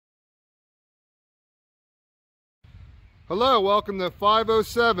Hello, welcome to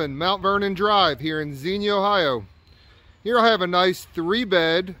 507 Mount Vernon Drive here in Xenia, Ohio. Here I have a nice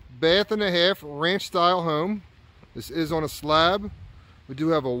 3-bed, bath and a half ranch style home. This is on a slab. We do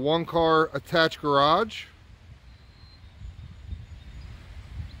have a 1-car attached garage.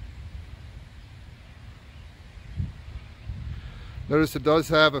 Notice it does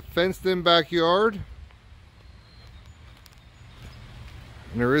have a fenced in backyard.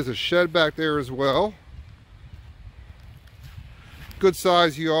 And there is a shed back there as well. Good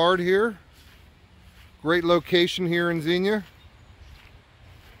size yard here. Great location here in Xenia.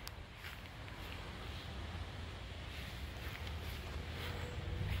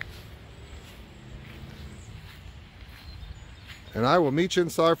 And I will meet you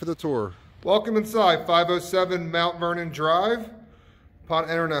inside for the tour. Welcome inside 507 Mount Vernon Drive. Upon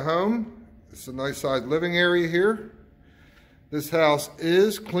entering the home, it's a nice sized living area here. This house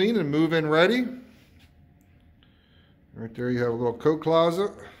is clean and move-in ready. Right there you have a little coat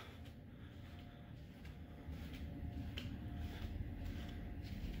closet.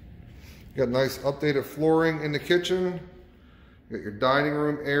 You got nice updated flooring in the kitchen. You got your dining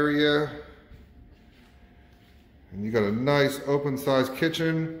room area. And you got a nice open sized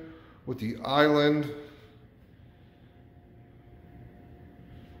kitchen with the island.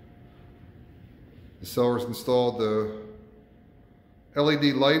 The seller's installed the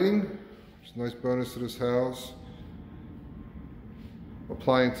LED lighting. It's a nice bonus to this house.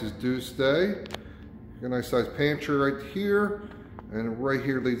 Appliances do stay. You got a nice sized pantry right here, and right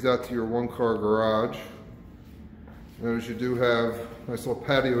here leads out to your 1-car garage. Notice you do have a nice little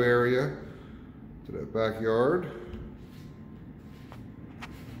patio area to that backyard.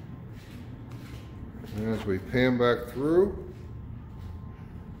 And as we pan back through,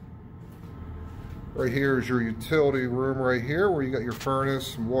 right here is your utility room right here where you got your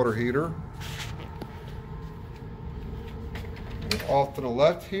furnace and water heater. And off to the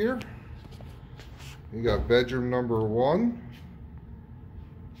left here, you got bedroom number 1.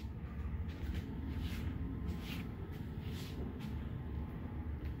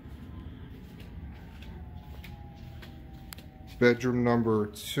 Bedroom number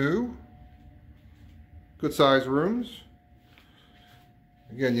 2. Good size rooms.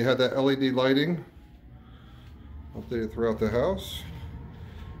 Again, you have that LED lighting updated throughout the house.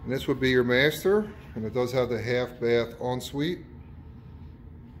 And this would be your master, and it does have the half bath ensuite.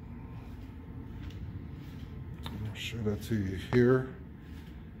 I'll show that to you here.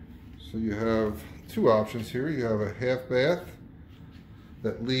 So you have 2 options here. You have a half bath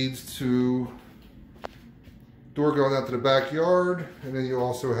that leads to door going out to the backyard, and then you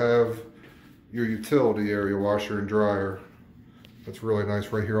also have your utility area, washer and dryer. That's really nice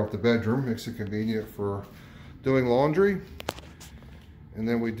right here off the bedroom. Makes it convenient for doing laundry. And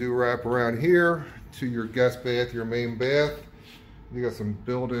then we do wrap around here to your guest bath, your main bath. You got some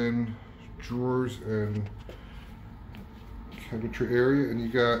built-in drawers and temperature area, and you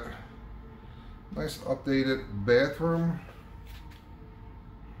got nice updated bathroom.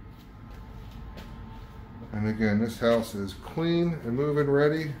 And again, this house is clean and move-in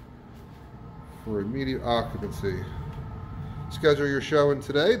ready for immediate occupancy. Schedule your showing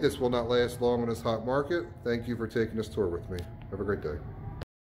today. This will not last long in this hot market. Thank you for taking this tour with me. Have a great day.